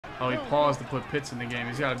Oh, he paused to put Pitts in the game.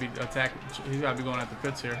 He's got to be attacking. He's got to be going after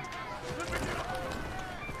Pitts here.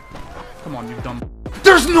 Come on, you dumb.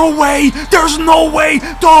 There's no way. There's no way,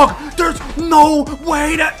 dog. There's no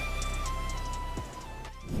way that.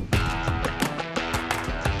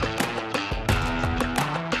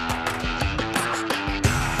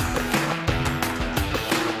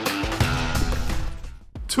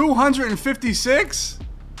 $256?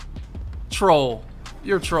 Troll.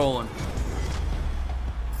 You're trolling.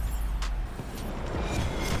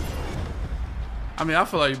 I mean, I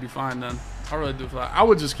feel like you'd be fine then. I really do feel like I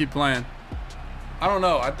would just keep playing. I don't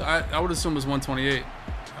know. I would assume it's 128.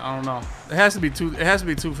 I don't know. It has to be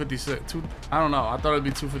 256. I don't know. I thought it'd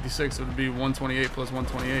be 256. It would be 128 plus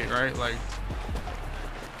 128, right? Like.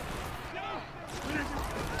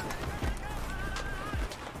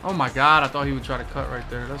 Oh my God! I thought he would try to cut right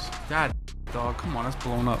there. That's God, dog. Come on, that's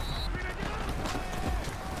blown up.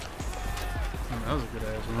 Man, that was a good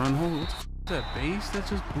ass run. Hold on, what's that base that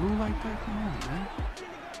just blew like that? Come on, man.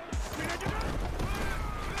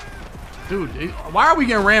 Dude, why are we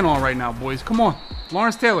getting ran on right now, boys? Come on,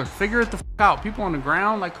 Lawrence Taylor, figure it the f out. People on the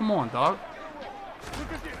ground, like, come on, dog.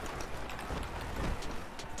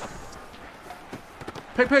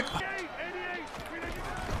 Pick.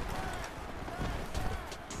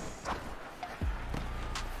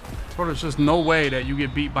 Bro, there's just no way that you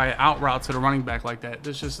get beat by an out route to the running back like that.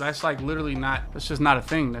 That's like literally not, that's just not a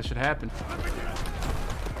thing that should happen.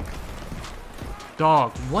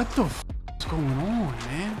 Dog, what the f is going on,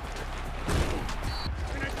 man?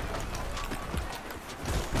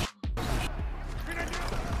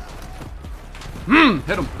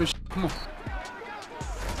 Hit him. Good shit. Come on.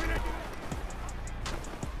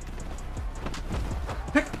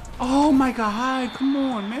 Pick. Oh my God, come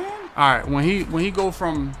on, man. All right, when he goes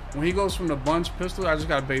from the bunch pistol, I just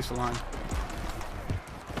got a baseline.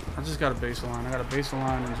 I got a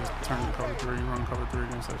baseline and just turn to cover 3, run cover 3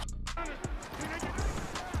 against that shit.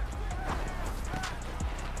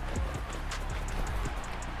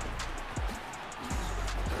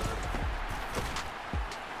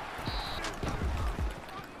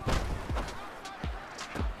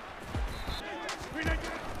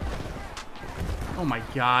 Oh my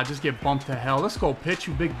God, just get bumped to hell. Let's go pitch,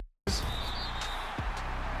 you big.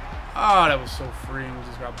 Oh, that was so freeing. We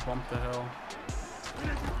just got bumped to hell.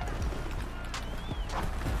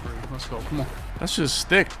 Let's go. Come on. That's just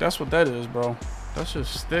stick. That's what that is, bro. That's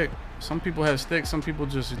just stick. Some people have stick. Some people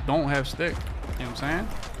just don't have stick. You know what I'm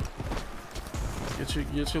saying?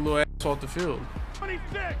 Get your little ass off the field.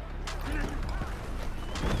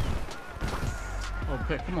 Oh,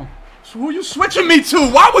 pick. Come on. So who you switching me to?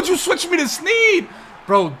 Why would you switch me to Snead?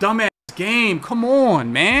 Bro, dumbass game. Come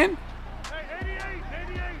on, man.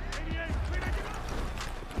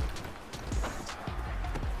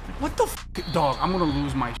 What the f, dog? I'm gonna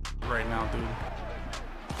lose my shit right now, dude.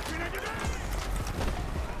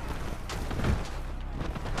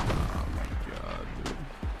 Oh my God, dude.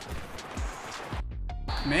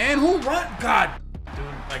 Man, who run? God, dude,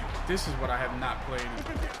 like this is what I have not played.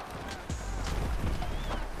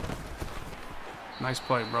 Nice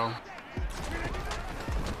play, bro.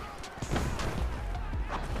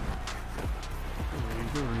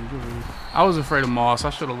 I was afraid of Moss. I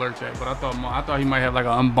should have lurked that, but I thought he might have like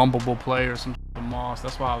an unbumpable play or some shit to Moss.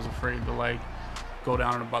 That's why I was afraid to like go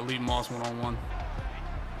down and lead Moss one-on-one.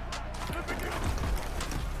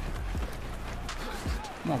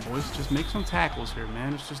 Come on, boys, just make some tackles here,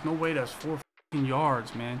 man. There's just no way that's 4 f***ing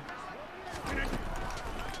yards, man.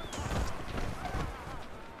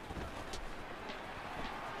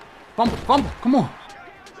 Fumble, come on.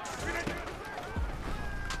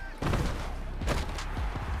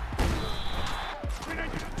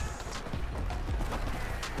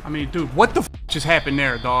 I mean, dude, what the f just happened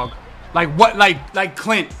there, dog? Like, what, like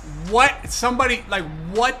Clint, what, somebody, like,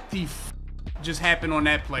 what the f just happened on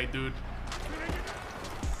that play, dude?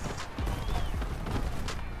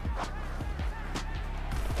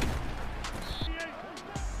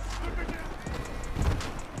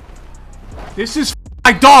 This is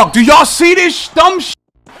like, dog, do y'all see this dumb shit?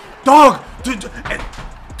 Dog, dude,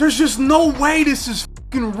 there's just no way this is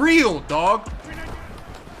fucking real, dog.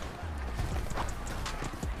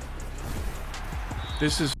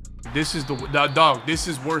 This is the dog. This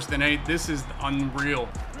is worse than any. This is unreal.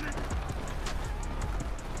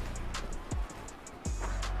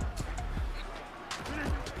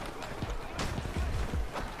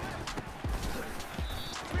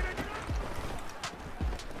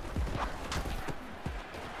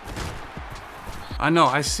 I know.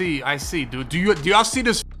 I see, dude. Do y'all see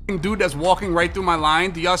this dude that's walking right through my line?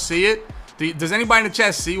 Do y'all see it? Does anybody in the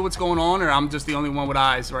chat see what's going on, or I'm just the only one with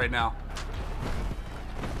eyes right now?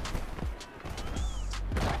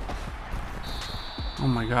 Oh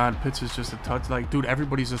my God, Pitts is just a touch. Like, dude,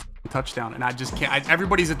 everybody's a touchdown, and I just can't.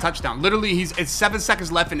 Everybody's a touchdown. Literally, it's 7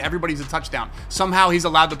 seconds left, and everybody's a touchdown. Somehow he's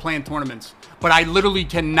allowed to play in tournaments, but I literally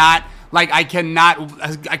cannot. Like, I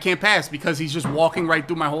can't pass because he's just walking right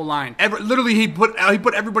through my whole line. Literally, he put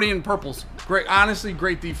everybody in purples. Great, honestly,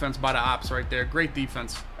 great defense by the ops right there. Great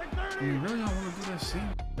defense. I mean, really, I want to do that same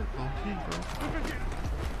shit, okay, bro.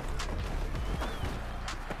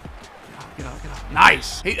 Get out.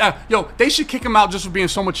 Nice. Hey, yo, they should kick him out just for being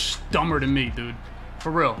so much dumber than me, dude. For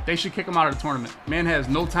real. They should kick him out of the tournament. Man has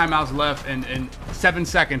no timeouts left and 7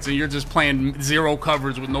 seconds, and you're just playing 0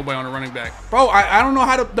 coverage with nobody on the running back. Bro, I don't know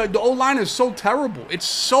how to... The O-line is so terrible. It's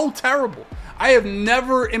so terrible. I have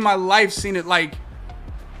never in my life seen it, like,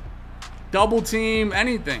 double team,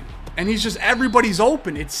 anything. And he's just... Everybody's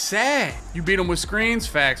open. It's sad. You beat him with screens?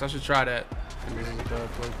 Facts. I should try that.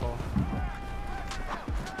 Play call.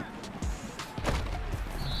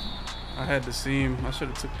 I had the seam. I should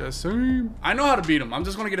have took that seam. I know how to beat him. I'm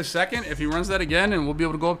just going to get a second. If he runs that again, and we'll be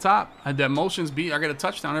able to go up top. I had that motions beat. I get a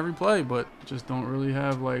touchdown every play, but just don't really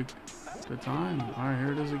have, like, the time. All right,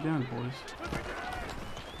 here it is again, boys.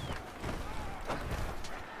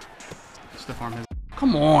 Stiff arm his.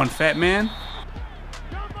 Come on, fat man.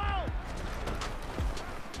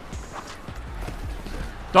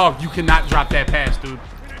 Dog, you cannot drop that pass, dude.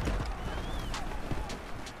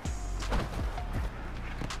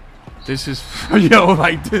 This is, yo,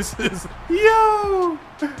 like, this is, yo,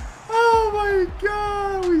 oh my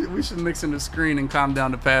God. We should mix in the screen and calm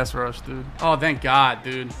down the pass rush, dude. Oh, thank God,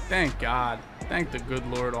 dude. Thank God. Thank the good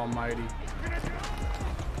Lord Almighty.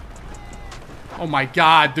 Oh my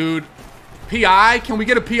God, dude. PI? Can we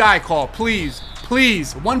get a PI call, please?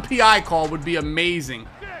 Please. One PI call would be amazing.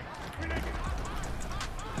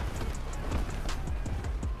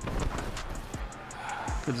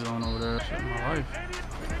 Good zone over there. Shit in my life.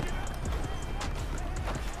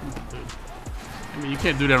 I mean, you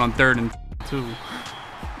can't do that on 3rd and 2.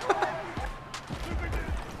 Come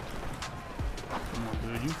on,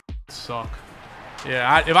 dude. You suck.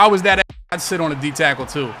 Yeah, if I was that, I'd sit on a D tackle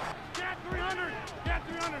too.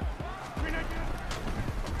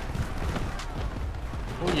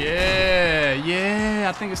 Oh, yeah. Yeah.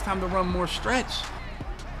 I think it's time to run more stretch.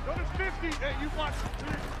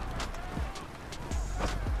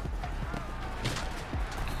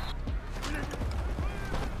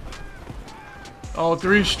 Oh,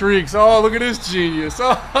 3 streaks. Oh, look at this genius.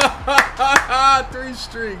 Oh, 3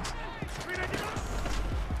 streaks.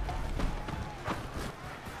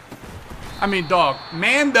 I mean, dog,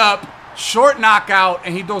 manned up, short knockout,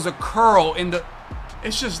 and he does a curl in the...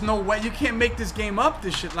 It's just no way. You can't make this game up,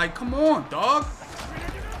 this shit. Like, come on, dog.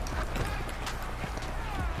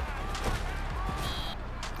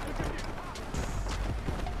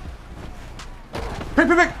 Pick.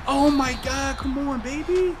 Oh, my God. Come on,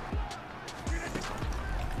 baby.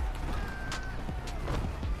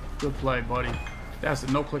 Good play, buddy. That's a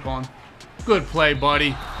no click on. Good play,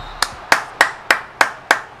 buddy.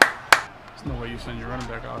 There's no way you send your running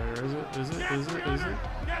back out here, is it? Is it?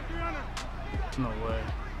 No way.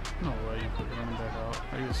 No way you put your running back out.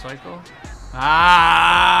 Are you a psycho?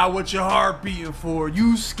 Ah, what's your heart beating for?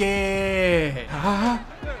 You scared? Huh?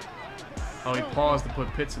 Oh, he paused to put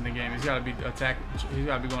Pitts in the game. He's got to be attacking. He's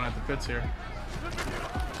got to be going after Pitts here.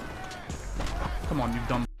 Come on, you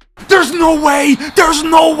dumb. There's no way! There's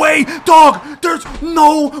no way! Dog! There's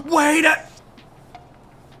no way that...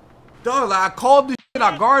 Dog, like, I called this shit.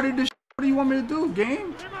 I guarded this shit. What do you want me to do,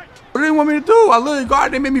 game? What do you want me to do? I literally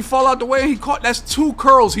guarded. They made me fall out the way and he caught. That's 2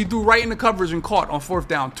 curls he threw right in the coverage and caught on 4th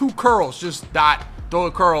down. 2 curls. Just dot. Throw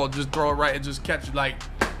a curl. Just throw it right and just catch it. Like,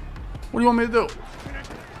 what do you want me to do?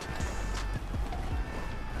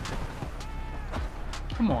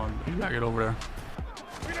 Come on. You gotta get over there.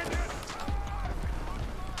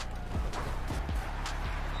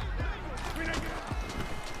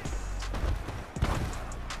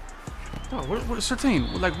 Oh, what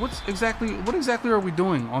 13? Like, what exactly are we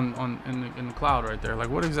doing in the cloud right there? Like,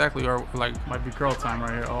 what exactly are, like, might be curl time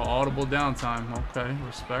right here? Oh, audible downtime. Okay,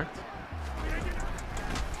 respect.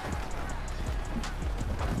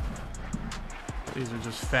 These are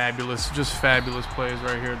just fabulous plays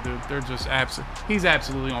right here, dude. They're just he's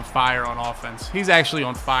absolutely on fire on offense. He's actually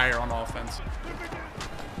on fire on offense.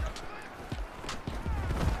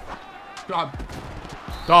 God,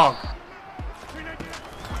 dog.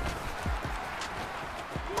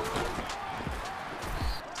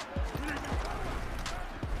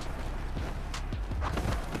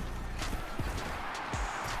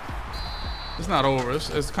 It's not over.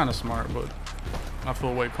 It's kind of smart, but I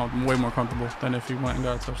feel way more comfortable than if he went and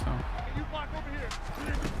got a touchdown.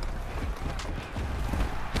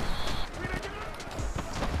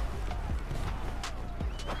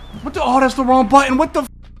 What the? Oh, that's the wrong button. What the?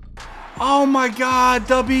 Oh my God,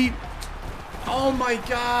 Dubby. Oh my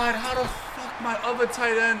God. How the fuck my other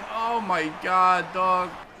tight end? Oh my God, dog.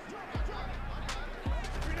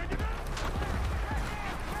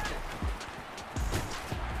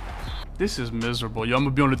 This is miserable. Yo, I'm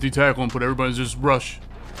gonna be on the D tackle and put everybody in just rush.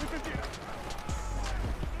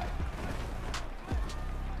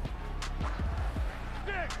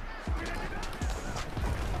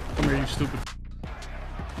 Come here, you stupid.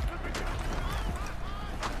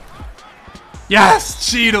 Yes,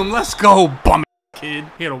 cheat him. Let's go, bum kid.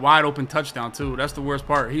 He had a wide open touchdown too. That's the worst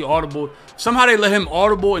part. He audible. Somehow they let him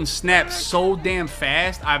audible and snap so damn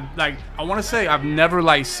fast. I want to say I've never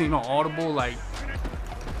like seen an audible like.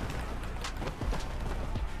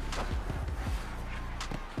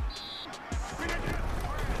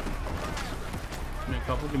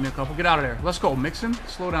 Give me a couple. Get out of there. Let's go. Mix him.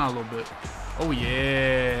 Slow down a little bit. Oh,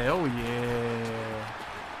 yeah. Oh, yeah.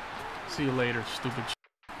 See you later, stupid.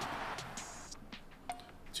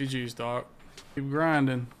 GG's, dog. Keep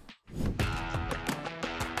grinding.